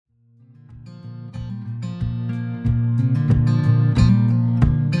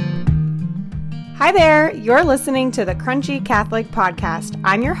Hi there, you're listening to the Crunchy Catholic Podcast.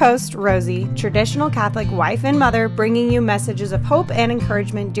 I'm your host, Rosie, traditional Catholic wife and mother, bringing you messages of hope and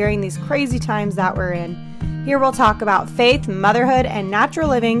encouragement during these crazy times that we're in. Here we'll talk about faith, motherhood, and natural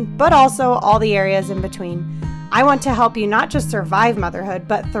living, but also all the areas in between. I want to help you not just survive motherhood,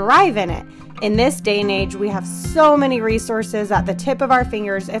 but thrive in it. In this day and age, we have so many resources at the tip of our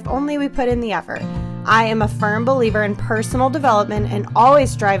fingers if only we put in the effort. I am a firm believer in personal development and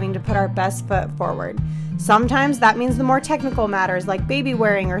always striving to put our best foot forward. Sometimes that means the more technical matters like baby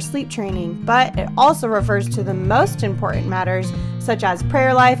wearing or sleep training, but it also refers to the most important matters such as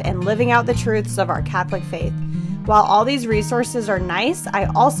prayer life and living out the truths of our Catholic faith. While all these resources are nice, I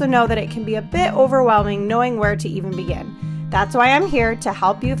also know that it can be a bit overwhelming knowing where to even begin. That's why I'm here to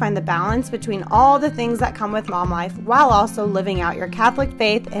help you find the balance between all the things that come with mom life while also living out your Catholic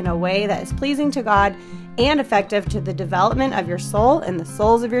faith in a way that is pleasing to God and effective to the development of your soul and the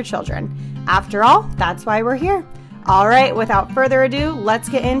souls of your children. After all, that's why we're here. All right, without further ado, let's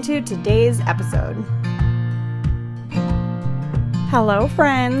get into today's episode. Hello,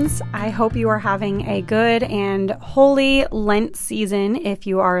 friends. I hope you are having a good and holy Lent season. If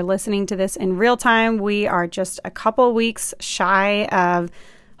you are listening to this in real time, we are just a couple weeks shy of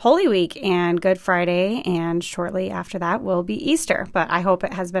Holy Week and Good Friday, and shortly after that will be Easter. But I hope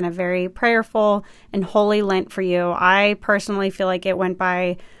it has been a very prayerful and holy Lent for you. I personally feel like it went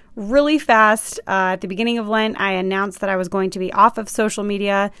by really fast. At the beginning of Lent, I announced that I was going to be off of social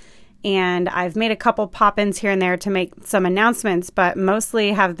media, and I've made a couple pop-ins here and there to make some announcements, but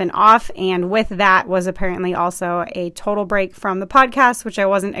mostly have been off. And with that was apparently also a total break from the podcast, which I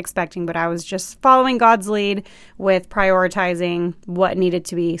wasn't expecting, but I was just following God's lead with prioritizing what needed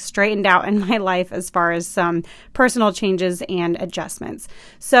to be straightened out in my life as far as some personal changes and adjustments.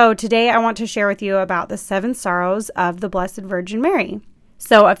 So today I want to share with you about the 7 sorrows of the Blessed Virgin Mary.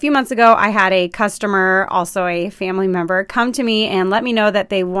 So a few months ago, I had a customer, also a family member, come to me and let me know that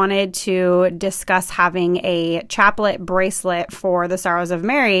they wanted to discuss having a chaplet bracelet for the Sorrows of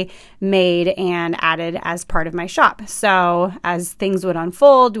Mary made and added as part of my shop. So as things would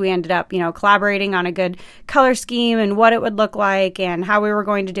unfold, we ended up, collaborating on a good color scheme and what it would look like and how we were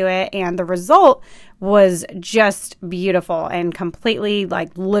going to do it. And the result was just beautiful and completely,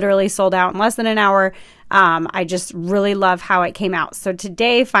 literally sold out in less than an hour. I just really love how it came out. So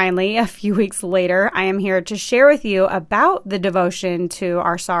today, finally, a few weeks later, I am here to share with you about the devotion to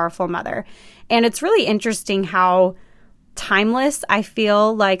our Sorrowful Mother. And it's really interesting how timeless I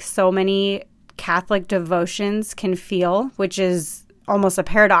feel like so many Catholic devotions can feel, which is almost a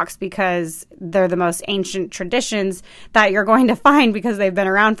paradox because they're the most ancient traditions that you're going to find because they've been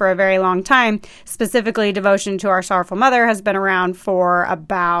around for a very long time. Specifically, devotion to our Sorrowful Mother has been around for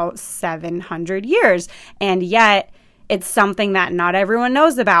about 700 years. And yet, it's something that not everyone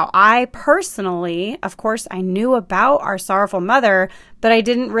knows about. I personally, of course, I knew about our Sorrowful Mother, but I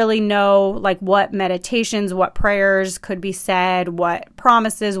didn't really know what meditations, what prayers could be said, what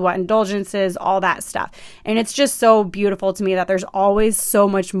promises, what indulgences, all that stuff. And it's just so beautiful to me that there's always so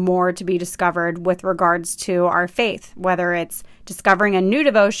much more to be discovered with regards to our faith, whether it's discovering a new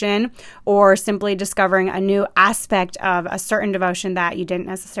devotion or simply discovering a new aspect of a certain devotion that you didn't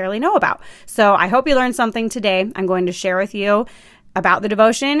necessarily know about. So I hope you learned something today. I'm going to share with you about the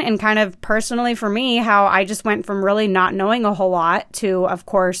devotion and kind of personally for me, how I just went from really not knowing a whole lot to, of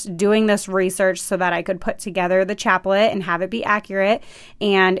course, doing this research so that I could put together the chaplet and have it be accurate.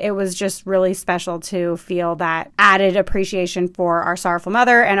 And it was just really special to feel that added appreciation for our Sorrowful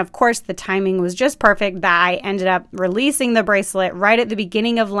Mother. And of course, the timing was just perfect that I ended up releasing the bracelet right at the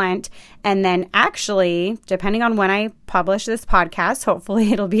beginning of Lent. And then actually, depending on when I publish this podcast,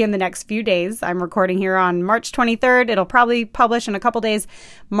 hopefully it'll be in the next few days. I'm recording here on March 23rd. It'll probably publish in a couple days.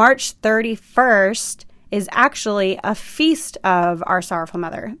 March 31st is actually a feast of our Sorrowful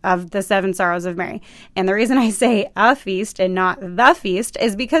Mother, of the 7 Sorrows of Mary. And the reason I say a feast and not the feast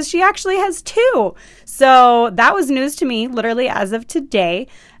is because she actually has 2. So that was news to me, literally as of today.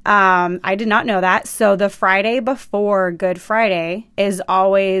 I did not know that. So the Friday before Good Friday is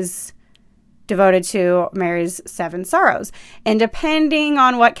always devoted to Mary's 7 sorrows. And depending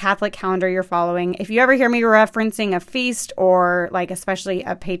on what Catholic calendar you're following, if you ever hear me referencing a feast or especially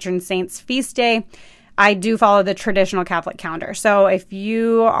a patron saint's feast day, I do follow the traditional Catholic calendar. So if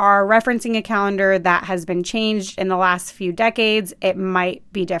you are referencing a calendar that has been changed in the last few decades, it might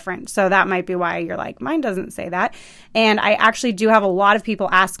be different. So that might be why you're like, mine doesn't say that. And I actually do have a lot of people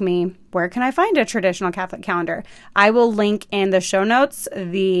ask me where can I find a traditional Catholic calendar? I will link in the show notes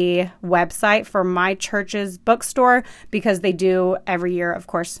the website for my church's bookstore, because they do every year, of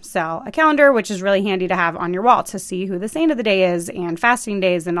course, sell a calendar, which is really handy to have on your wall to see who the saint of the day is and fasting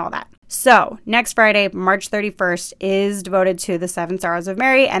days and all that. So next Friday, March 31st, is devoted to the Seven Sorrows of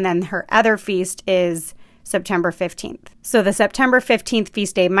Mary, and then her other feast is September 15th. So the September 15th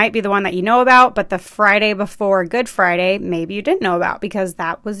feast day might be the one that you know about, but the Friday before Good Friday, maybe you didn't know about, because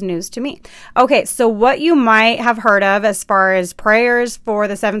that was news to me. Okay, so what you might have heard of as far as prayers for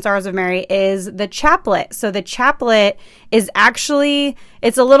the Seven Sorrows of Mary is the chaplet. So the chaplet is actually,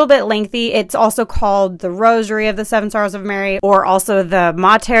 it's a little bit lengthy. It's also called the Rosary of the Seven Sorrows of Mary, or also the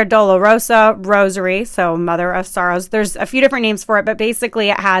Mater Dolorosa Rosary, so Mother of Sorrows. There's a few different names for it, but basically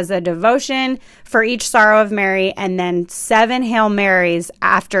it has a devotion for each sorrow of Mary and then 7 Hail Marys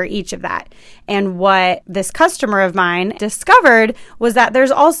after each of that. And what this customer of mine discovered was that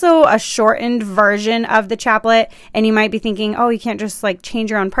there's also a shortened version of the chaplet. And you might be thinking, oh, you can't just like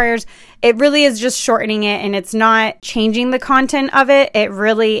change your own prayers. It really is just shortening it, and it's not changing the content of it. It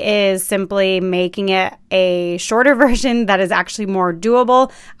really is simply making it a shorter version that is actually more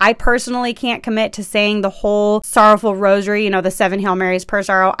doable. I personally can't commit to saying the whole Sorrowful Rosary, the 7 Hail Marys per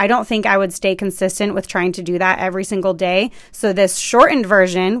sorrow. I don't think I would stay consistent with trying to do that every single day. So this shortened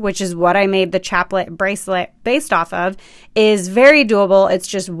version, which is what I made the chaplet bracelet based off of, is very doable. It's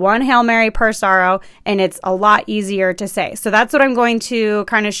just 1 Hail Mary per sorrow, and it's a lot easier to say. So that's what I'm going to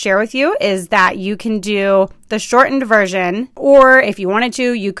kind of share with you, is that you can do the shortened version, or if you wanted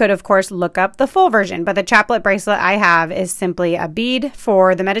to, you could, of course, look up the full version. But the chaplet bracelet I have is simply a bead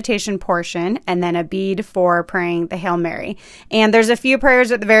for the meditation portion and then a bead for praying the Hail Mary. And there's a few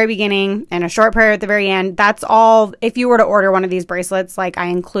prayers at the very beginning and a short prayer at the very end. That's all. If you were to order one of these bracelets, like, I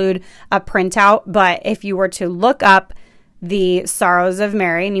include a printout, but if you were to look up the Sorrows of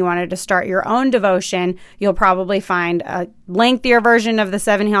Mary and you wanted to start your own devotion, you'll probably find a lengthier version of the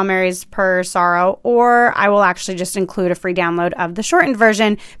 7 Hail Marys per sorrow, or I will actually just include a free download of the shortened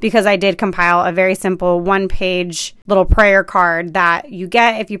version, because I did compile a very simple 1-page little prayer card that you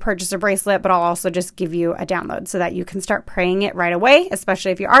get if you purchase a bracelet, but I'll also just give you a download so that you can start praying it right away,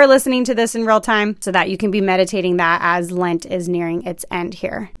 especially if you are listening to this in real time, so that you can be meditating that as Lent is nearing its end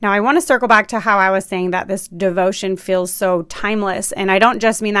here. Now, I want to circle back to how I was saying that this devotion feels so timeless, and I don't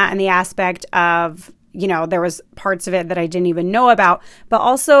just mean that in the aspect of, there was parts of it that I didn't even know about, but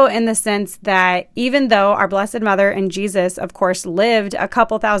also in the sense that even though our Blessed Mother and Jesus, of course, lived a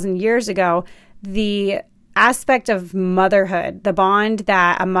couple thousand years ago, the aspect of motherhood, the bond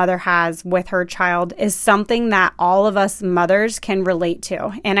that a mother has with her child, is something that all of us mothers can relate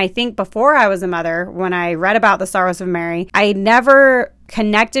to. And I think before I was a mother, when I read about the Sorrows of Mary, I never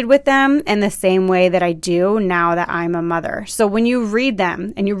connected with them in the same way that I do now that I'm a mother. So when you read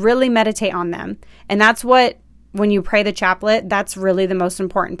them and you really meditate on them, and that's what, when you pray the chaplet, that's really the most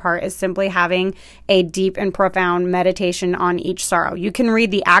important part, is simply having a deep and profound meditation on each sorrow. You can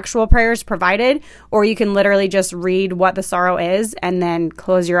read the actual prayers provided, or you can literally just read what the sorrow is and then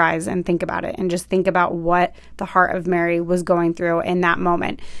close your eyes and think about it, and just think about what the heart of Mary was going through in that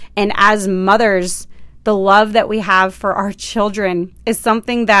moment. And as mothers, the love that we have for our children is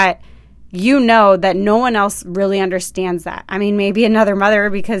something that that no one else really understands that. I mean, maybe another mother,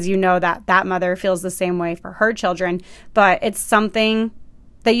 because that mother feels the same way for her children, but it's something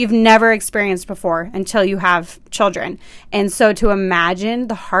that you've never experienced before until you have children. And so to imagine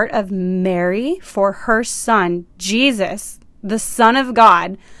the heart of Mary for her son, Jesus, the Son of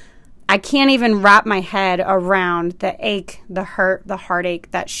God, I can't even wrap my head around the ache, the hurt, the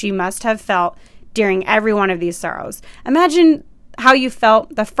heartache that she must have felt during every one of these sorrows. Imagine how you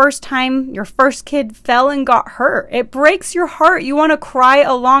felt the first time your first kid fell and got hurt. It breaks your heart. You want to cry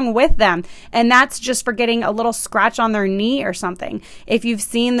along with them. And that's just for getting a little scratch on their knee or something. If you've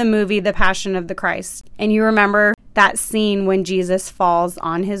seen the movie The Passion of the Christ, and you remember that scene when Jesus falls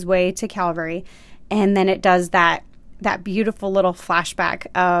on his way to Calvary, and then it does that beautiful little flashback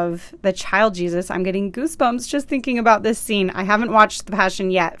of the child Jesus. I'm getting goosebumps just thinking about this scene. I haven't watched The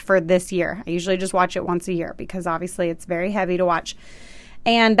Passion yet for this year. I usually just watch it once a year because obviously it's very heavy to watch.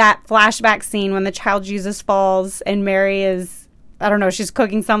 And that flashback scene when the child Jesus falls and Mary is, she's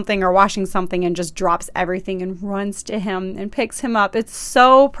cooking something or washing something and just drops everything and runs to him and picks him up. It's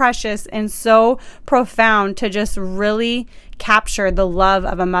so precious and so profound to just really capture the love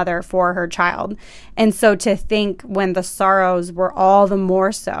of a mother for her child. And so to think when the sorrows were all the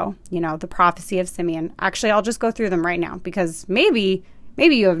more so, the prophecy of Simeon. Actually, I'll just go through them right now, because maybe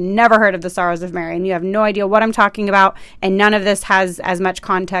Maybe you have never heard of the Sorrows of Mary and you have no idea what I'm talking about, and none of this has as much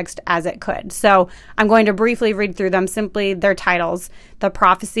context as it could. So I'm going to briefly read through them, simply their titles: The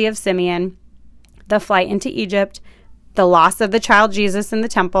Prophecy of Simeon, The Flight into Egypt, The Loss of the Child Jesus in the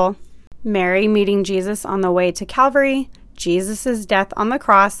Temple, Mary meeting Jesus on the way to Calvary, Jesus' death on the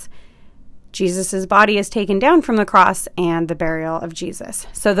cross, Jesus' body is taken down from the cross, and the burial of Jesus.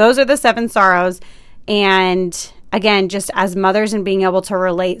 So those are the 7 sorrows. And again, just as mothers and being able to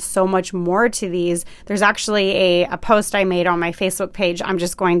relate so much more to these, there's actually a post I made on my Facebook page. I'm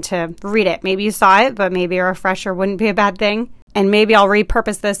just going to read it. Maybe you saw it, but maybe a refresher wouldn't be a bad thing. And maybe I'll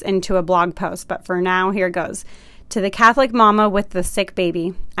repurpose this into a blog post. But for now, here goes. To the Catholic mama with the sick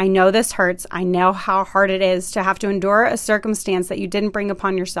baby, I know this hurts. I know how hard it is to have to endure a circumstance that you didn't bring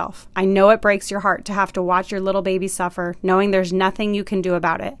upon yourself. I know it breaks your heart to have to watch your little baby suffer, knowing there's nothing you can do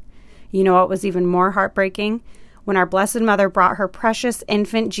about it. You know what was even more heartbreaking? When our Blessed Mother brought her precious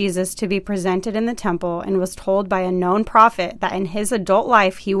infant Jesus to be presented in the temple and was told by a known prophet that in his adult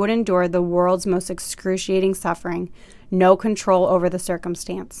life he would endure the world's most excruciating suffering, no control over the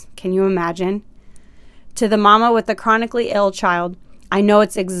circumstance. Can you imagine? To the mama with the chronically ill child, I know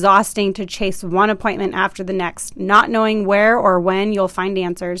it's exhausting to chase one appointment after the next, not knowing where or when you'll find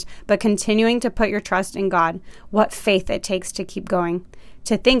answers, but continuing to put your trust in God. What faith it takes to keep going.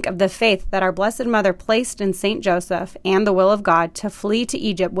 To think of the faith that our Blessed Mother placed in St. Joseph and the will of God to flee to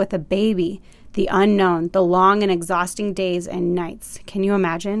Egypt with a baby, the unknown, the long and exhausting days and nights. Can you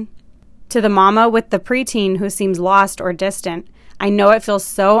imagine? To the mama with the preteen who seems lost or distant, I know it feels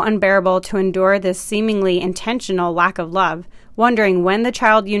so unbearable to endure this seemingly intentional lack of love, wondering when the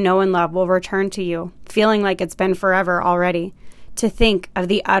child you know and love will return to you, feeling like it's been forever already. To think of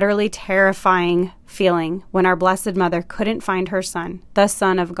the utterly terrifying feeling when our Blessed Mother couldn't find her son, the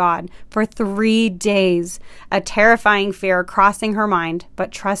Son of God, for 3 days, a terrifying fear crossing her mind,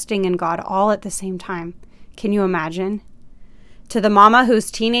 but trusting in God all at the same time. Can you imagine? To the mama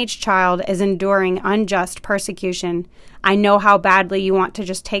whose teenage child is enduring unjust persecution, I know how badly you want to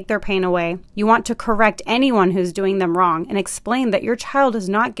just take their pain away. You want to correct anyone who's doing them wrong and explain that your child is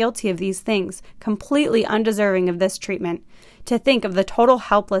not guilty of these things, completely undeserving of this treatment. To think of the total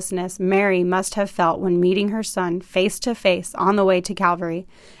helplessness Mary must have felt when meeting her son face to face on the way to Calvary,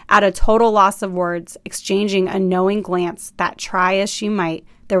 at a total loss of words, exchanging a knowing glance that, try as she might,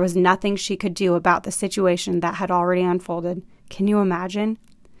 there was nothing she could do about the situation that had already unfolded. Can you imagine?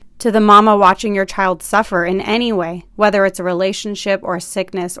 To the mama watching your child suffer in any way, whether it's a relationship or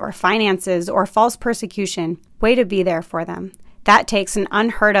sickness or finances or false persecution, way to be there for them. That takes an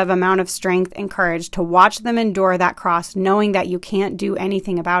unheard of amount of strength and courage to watch them endure that cross, knowing that you can't do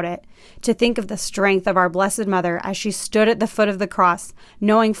anything about it. To think of the strength of our Blessed Mother as she stood at the foot of the cross,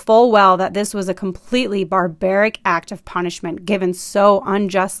 knowing full well that this was a completely barbaric act of punishment given so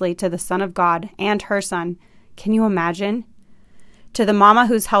unjustly to the Son of God and her son. Can you imagine? To the mama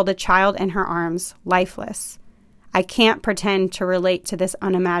who's held a child in her arms, lifeless. I can't pretend to relate to this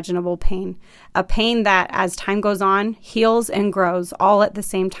unimaginable pain, a pain that, as time goes on, heals and grows all at the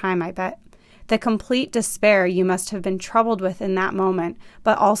same time, I bet. The complete despair you must have been troubled with in that moment,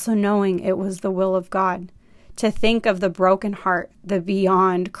 but also knowing it was the will of God. To think of the broken heart, the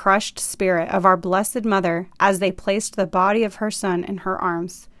beyond crushed spirit of our Blessed Mother as they placed the body of her son in her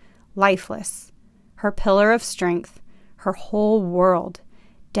arms, lifeless, her pillar of strength, her whole world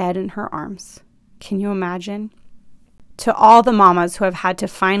dead in her arms. Can you imagine? To all the mamas who have had to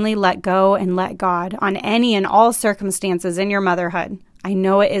finally let go and let God on any and all circumstances in your motherhood, I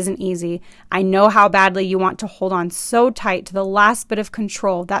know it isn't easy. I know how badly you want to hold on so tight to the last bit of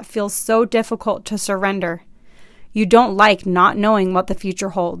control that feels so difficult to surrender. You don't like not knowing what the future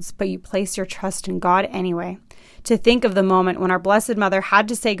holds, but you place your trust in God anyway. To think of the moment when our Blessed Mother had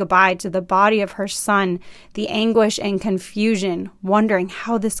to say goodbye to the body of her son, the anguish and confusion, wondering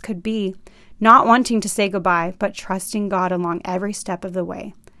how this could be, not wanting to say goodbye, but trusting God along every step of the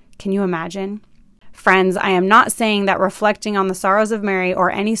way. Can you imagine? Friends, I am not saying that reflecting on the sorrows of Mary,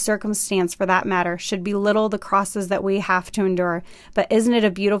 or any circumstance for that matter, should belittle the crosses that we have to endure, but isn't it a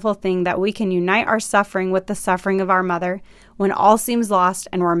beautiful thing that we can unite our suffering with the suffering of our mother? When all seems lost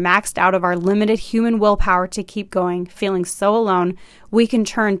and we're maxed out of our limited human willpower to keep going, feeling so alone, we can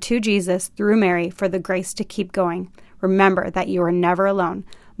turn to Jesus through Mary for the grace to keep going. Remember that you are never alone.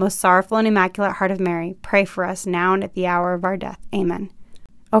 Most sorrowful and immaculate heart of Mary, pray for us now and at the hour of our death. Amen.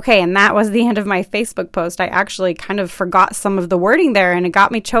 Okay, and that was the end of my Facebook post. I actually kind of forgot some of the wording there and it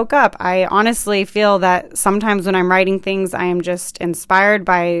got me choked up. I honestly feel that sometimes when I'm writing things, I am just inspired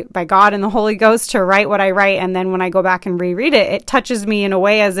by God and the Holy Ghost to write what I write. And then when I go back and reread it, it touches me in a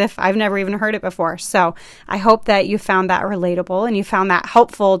way as if I've never even heard it before. So I hope that you found that relatable and you found that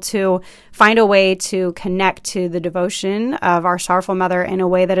helpful to find a way to connect to the devotion of our sorrowful mother in a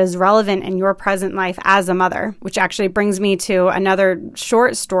way that is relevant in your present life as a mother, which actually brings me to another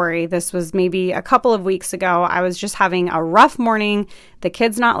short story. This was maybe a couple of weeks ago. I was just having a rough morning, the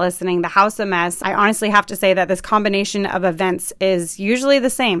kids not listening, the house a mess. I honestly have to say that this combination of events is usually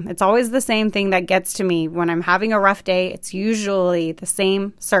the same. It's always the same thing that gets to me when I'm having a rough day. It's usually the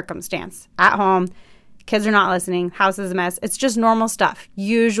same circumstance. At home, kids are not listening, house is a mess. It's just normal stuff,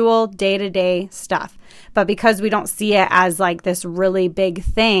 usual day-to-day stuff. But because we don't see it as like this really big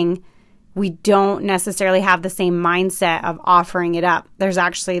thing, we don't necessarily have the same mindset of offering it up. There's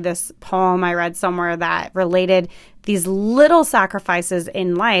actually this poem I read somewhere that related these little sacrifices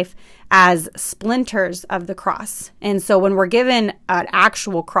in life as splinters of the cross. And so when we're given an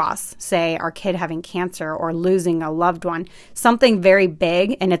actual cross, say our kid having cancer or losing a loved one, something very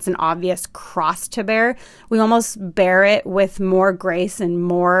big and it's an obvious cross to bear, we almost bear it with more grace and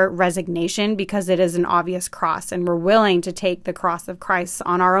more resignation because it is an obvious cross and we're willing to take the cross of Christ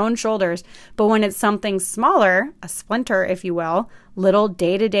on our own shoulders. But when it's something smaller, a splinter, if you will, little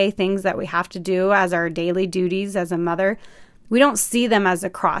day-to-day things that we have to do as our daily duties as a mother, we don't see them as a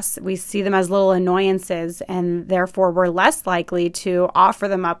cross. We see them as little annoyances, and therefore we're less likely to offer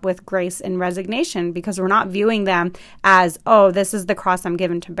them up with grace and resignation because we're not viewing them as, oh, this is the cross I'm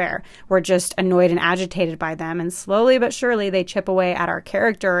given to bear. We're just annoyed and agitated by them, and slowly but surely they chip away at our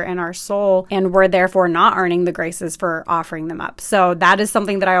character and our soul, and we're therefore not earning the graces for offering them up. So that is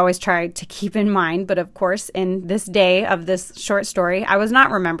something that I always try to keep in mind, but of course, in this day of this short story, I was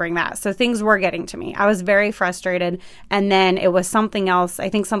not remembering that. So things were getting to me. I was very frustrated, and then it was something else. I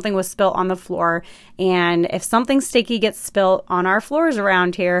think something was spilt on the floor. And if something sticky gets spilt on our floors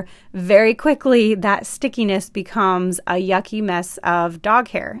around here, very quickly that stickiness becomes a yucky mess of dog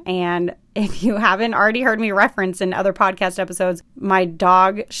hair. And if you haven't already heard me reference in other podcast episodes, my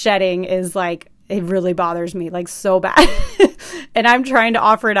dog shedding is like, it really bothers me, like so bad. And I'm trying to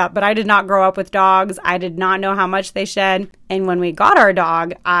offer it up, but I did not grow up with dogs. I did not know how much they shed. And when we got our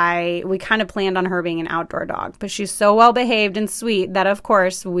dog, we kind of planned on her being an outdoor dog, but she's so well behaved and sweet that of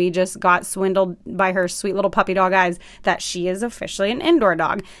course we just got swindled by her sweet little puppy dog eyes that she is officially an indoor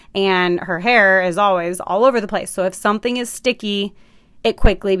dog. And her hair is always all over the place. So if something is sticky, it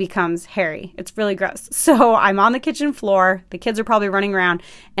quickly becomes hairy. It's really gross. So I'm on the kitchen floor. The kids are probably running around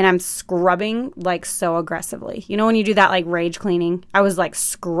and I'm scrubbing like so aggressively. You know, when you do that like rage cleaning, I was like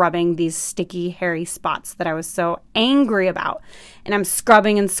scrubbing these sticky, hairy spots that I was so angry about. And I'm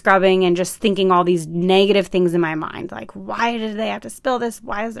scrubbing and just thinking all these negative things in my mind. Like, why did they have to spill this?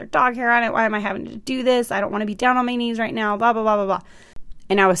 Why is there dog hair on it? Why am I having to do this? I don't want to be down on my knees right now, blah, blah, blah, blah, blah.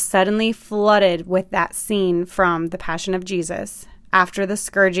 And I was suddenly flooded with that scene from The Passion of Jesus. After the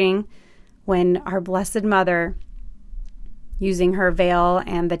scourging, when our Blessed Mother, using her veil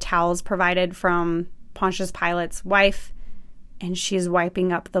and the towels provided from Pontius Pilate's wife, and she's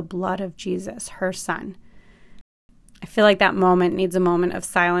wiping up the blood of Jesus, her son. I feel like that moment needs a moment of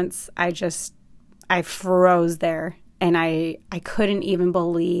silence. I froze there, and I couldn't even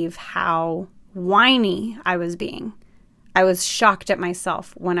believe how whiny I was being. I was shocked at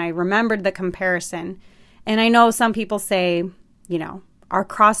myself when I remembered the comparison. And I know some people say, you know, our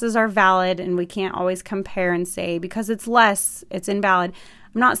crosses are valid and we can't always compare and say because it's less, it's invalid.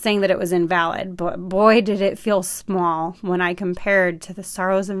 I'm not saying that it was invalid, but boy, did it feel small when I compared to the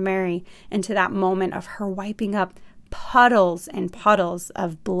sorrows of Mary and to that moment of her wiping up puddles and puddles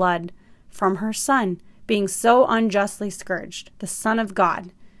of blood from her son being so unjustly scourged, the Son of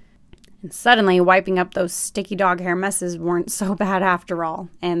God. And suddenly wiping up those sticky dog hair messes weren't so bad after all.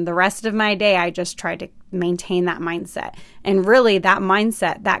 And the rest of my day, I just tried to maintain that mindset. And really that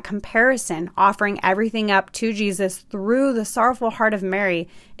mindset, that comparison, offering everything up to Jesus through the sorrowful heart of Mary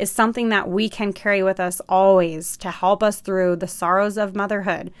is something that we can carry with us always to help us through the sorrows of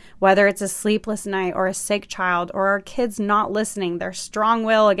motherhood, whether it's a sleepless night or a sick child or our kids not listening, their strong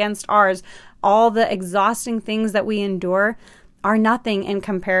will against ours, all the exhausting things that we endure are nothing in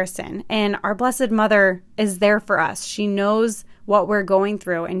comparison. And our Blessed Mother is there for us. She knows what we're going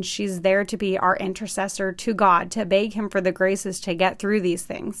through, and she's there to be our intercessor to God, to beg him for the graces to get through these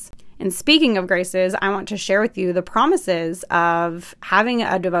things. And speaking of graces, I want to share with you the promises of having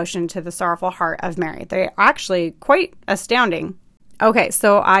a devotion to the sorrowful heart of Mary. They're actually quite astounding. Okay,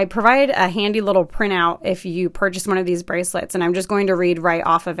 so I provide a handy little printout if you purchase one of these bracelets, and I'm just going to read right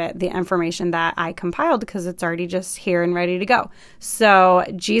off of it the information that I compiled because it's already just here and ready to go. So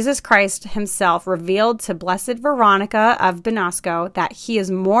Jesus Christ himself revealed to Blessed Veronica of Benasco that he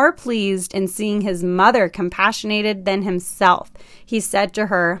is more pleased in seeing his mother compassionated than himself. He said to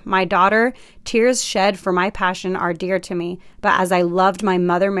her, "My daughter, tears shed for my passion are dear to me, but as I loved my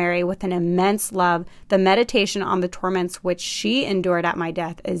mother Mary with an immense love, the meditation on the torments which she endured at my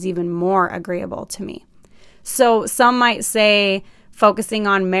death is even more agreeable to me." So some might say focusing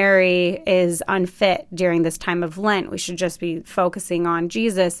on Mary is unfit during this time of Lent. We should just be focusing on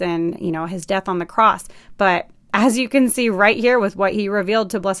Jesus and, his death on the cross. But as you can see right here with what he revealed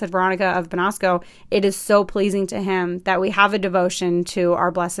to Blessed Veronica of Benasco, it is so pleasing to him that we have a devotion to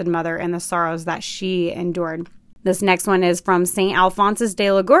our Blessed Mother and the sorrows that she endured. This next one is from St. Alphonsus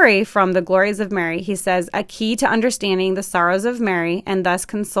de Liguori from the Glories of Mary. He says, "A key to understanding the sorrows of Mary and thus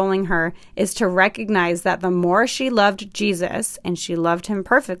consoling her is to recognize that the more she loved Jesus, and she loved him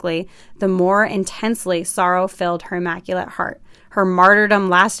perfectly, the more intensely sorrow filled her immaculate heart. Her martyrdom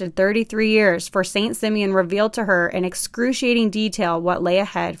lasted 33 years, for St. Simeon revealed to her in excruciating detail what lay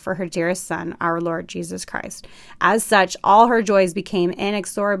ahead for her dearest Son, our Lord Jesus Christ. As such, all her joys became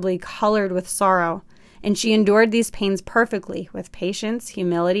inexorably colored with sorrow, and she endured these pains perfectly, with patience,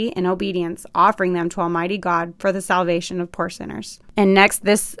 humility, and obedience, offering them to Almighty God for the salvation of poor sinners." And next,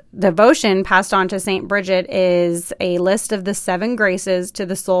 this devotion passed on to St. Bridget is a list of the 7 graces to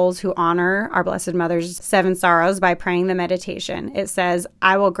the souls who honor our Blessed Mother's 7 sorrows by praying the meditation. It says,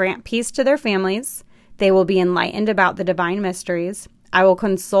 "I will grant peace to their families. They will be enlightened about the divine mysteries. I will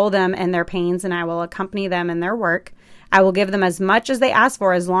console them in their pains, and I will accompany them in their work. I will give them as much as they ask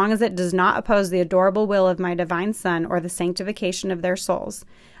for, as long as it does not oppose the adorable will of my divine Son or the sanctification of their souls.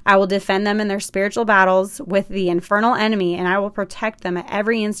 I will defend them in their spiritual battles with the infernal enemy, and I will protect them at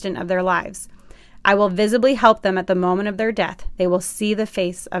every instant of their lives. I will visibly help them at the moment of their death. They will see the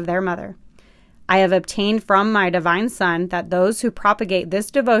face of their mother. I have obtained from my divine Son that those who propagate this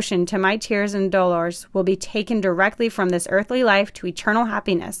devotion to my tears and dolors will be taken directly from this earthly life to eternal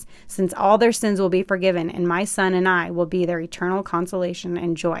happiness, since all their sins will be forgiven, and my Son and I will be their eternal consolation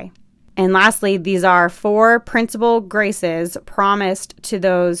and joy." And lastly, these are 4 principal graces promised to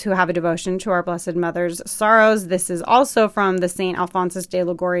those who have a devotion to our Blessed Mother's sorrows. This is also from the St. Alphonsus de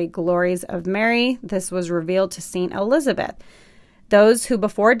Liguori Glories of Mary. This was revealed to St. Elizabeth. "Those who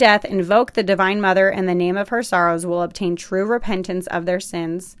before death invoke the Divine Mother in the name of her sorrows will obtain true repentance of their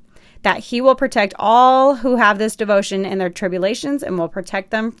sins, that he will protect all who have this devotion in their tribulations and will protect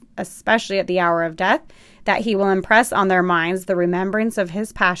them especially at the hour of death, that he will impress on their minds the remembrance of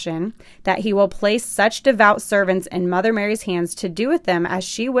his passion, that he will place such devout servants in Mother Mary's hands to do with them as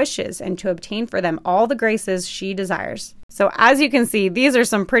she wishes and to obtain for them all the graces she desires." So as you can see, these are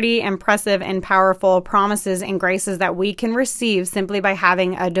some pretty impressive and powerful promises and graces that we can receive simply by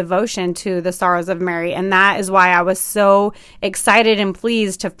having a devotion to the sorrows of Mary. And that is why I was so excited and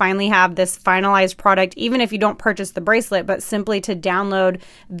pleased to finally have this finalized product, even if you don't purchase the bracelet, but simply to download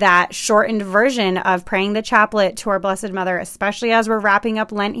that shortened version of praying the chaplet to our Blessed Mother, especially as we're wrapping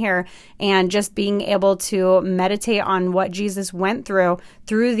up Lent here, and just being able to meditate on what Jesus went through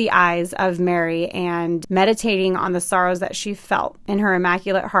the eyes of Mary and meditating on the sorrows that she felt in her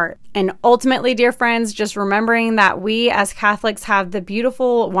immaculate heart. And ultimately, dear friends, just remembering that we as Catholics have the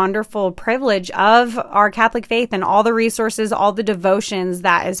beautiful, wonderful privilege of our Catholic faith and all the resources, all the devotions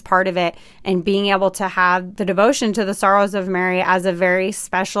that is part of it, and being able to have the devotion to the sorrows of Mary as a very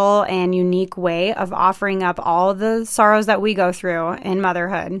special and unique way of offering up all the sorrows that we go through in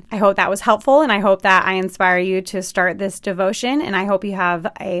motherhood. I hope that was helpful, and I hope that I inspire you to start this devotion, and I hope you have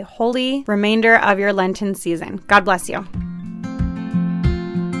a holy remainder of your Lenten season. God bless you.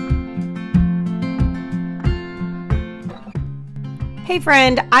 Hey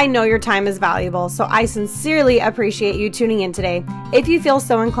friend, I know your time is valuable, so I sincerely appreciate you tuning in today. If you feel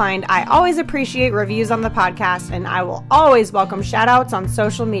so inclined, I always appreciate reviews on the podcast, and I will always welcome shoutouts on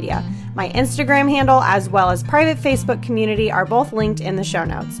social media. My Instagram handle as well as private Facebook community are both linked in the show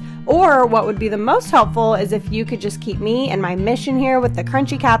notes. Or what would be the most helpful is if you could just keep me and my mission here with the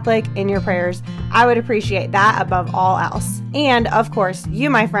Crunchy Catholic in your prayers. I would appreciate that above all else. And of course, you,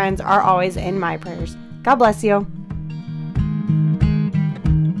 my friends, are always in my prayers. God bless you.